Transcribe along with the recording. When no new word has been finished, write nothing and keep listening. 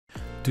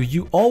Do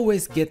you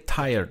always get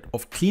tired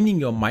of cleaning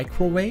your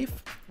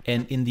microwave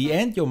and in the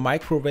end your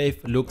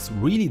microwave looks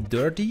really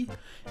dirty?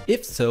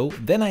 If so,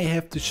 then I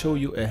have to show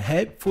you a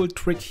helpful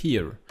trick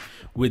here.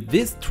 With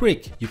this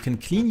trick you can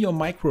clean your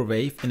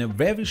microwave in a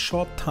very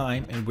short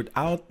time and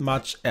without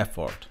much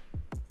effort.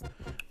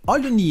 All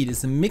you need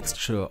is a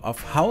mixture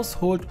of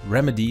household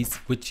remedies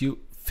which you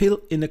fill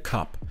in a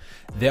cup.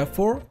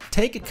 Therefore,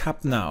 take a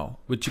cup now,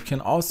 which you can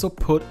also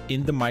put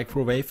in the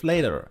microwave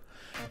later,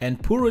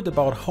 and pour it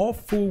about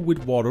half full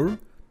with water.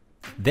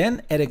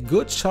 Then add a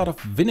good shot of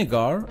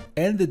vinegar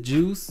and the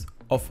juice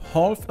of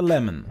half a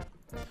lemon.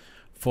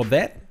 For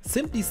that,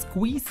 simply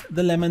squeeze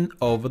the lemon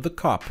over the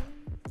cup.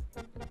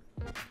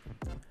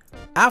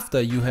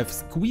 After you have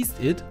squeezed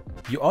it,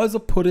 you also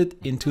put it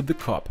into the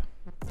cup.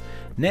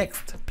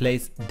 Next,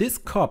 place this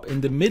cup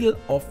in the middle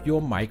of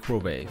your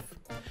microwave.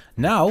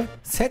 Now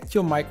set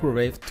your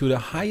microwave to the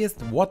highest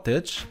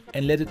wattage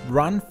and let it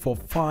run for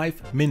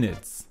 5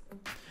 minutes.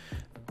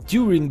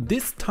 During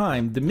this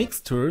time, the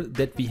mixture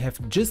that we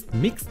have just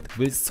mixed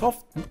will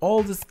soften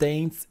all the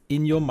stains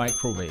in your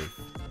microwave.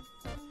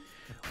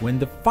 When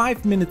the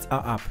 5 minutes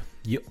are up,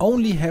 you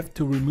only have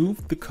to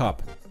remove the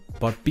cup,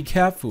 but be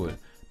careful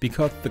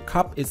because the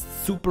cup is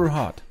super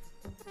hot.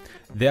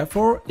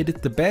 Therefore, it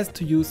is the best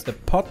to use a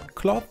pot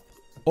cloth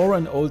or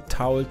an old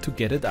towel to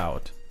get it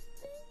out.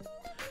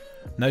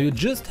 Now you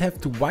just have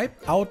to wipe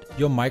out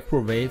your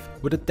microwave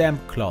with a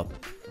damp cloth.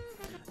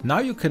 Now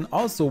you can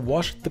also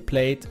wash the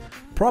plate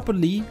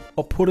properly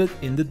or put it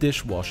in the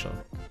dishwasher.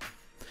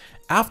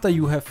 After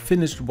you have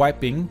finished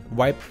wiping,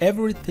 wipe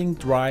everything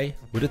dry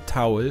with a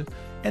towel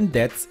and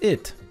that's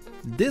it.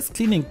 This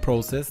cleaning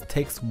process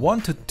takes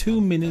 1 to 2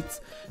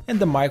 minutes and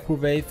the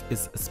microwave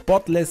is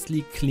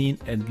spotlessly clean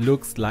and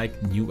looks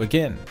like new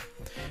again.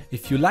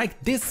 If you like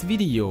this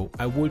video,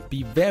 I would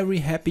be very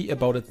happy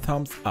about a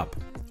thumbs up.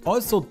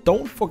 Also,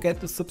 don't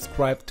forget to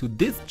subscribe to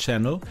this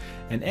channel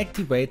and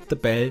activate the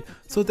bell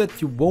so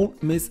that you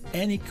won't miss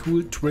any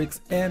cool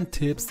tricks and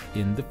tips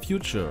in the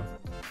future.